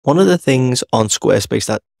One of the things on Squarespace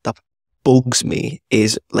that bugs me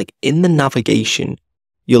is like in the navigation,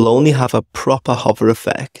 you'll only have a proper hover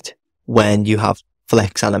effect when you have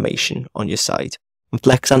flex animation on your site. And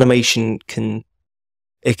flex animation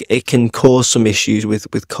it can cause some issues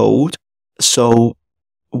with code. So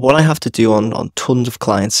what I have to do on tons of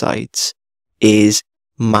client sites is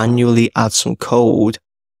manually add some code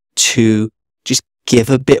to just give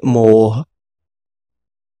a bit more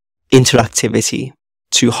interactivity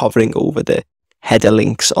to hovering over the header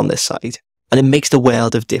links on this site. And it makes the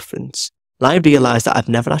world of difference. And I realized that I've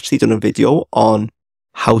never actually done a video on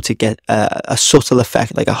how to get a subtle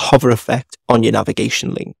effect, like a hover effect on your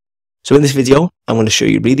navigation link. So in this video, I'm going to show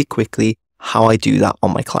you really quickly how I do that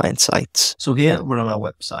on my client sites. So here we're on our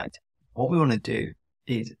website. What we want to do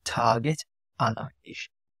is target our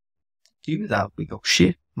navigation. To do that, we go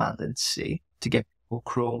Shift, Command and C to get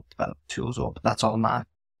Chrome develop tools up. That's all mine.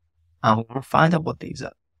 And we're going to find out what these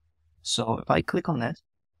are. So if I click on this,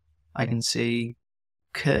 I can see,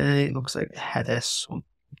 okay, it looks like a header.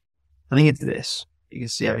 I think it's this. You can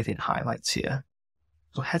see everything highlights here.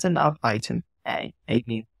 So header nav item A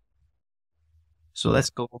means. So let's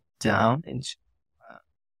go down into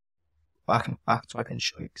back and back so I can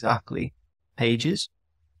show you exactly pages,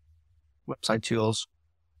 website tools,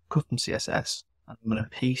 custom CSS, and I'm going to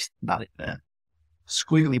paste that in there.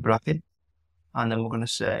 Squiggly bracket, and then we're going to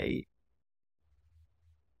say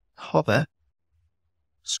hover,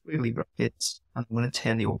 squiggly brackets, and I'm going to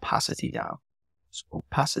turn the opacity down. So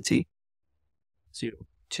opacity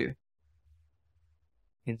 0.2. You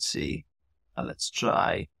can see, and let's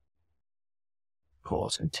try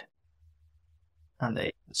important. And there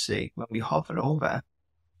you can see when we hover over,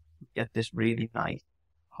 we get this really nice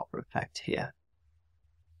hover effect here.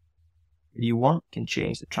 If you want, you can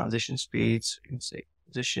change the transition speeds. You can say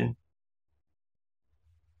transition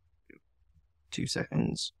 2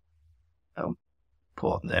 seconds.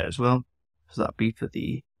 Important there as well. So that'd be for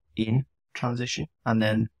the in transition, and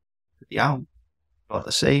then for the out, or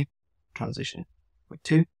the save transition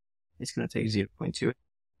 0.2. It's going to take 0.2.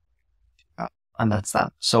 And that's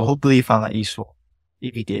that. So hopefully you found that useful.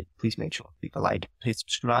 If you did, please make sure to leave a like, please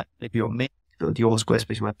subscribe. If you're made to build your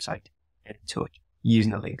Squarespace website, get in touch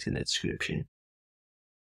using the links in the description.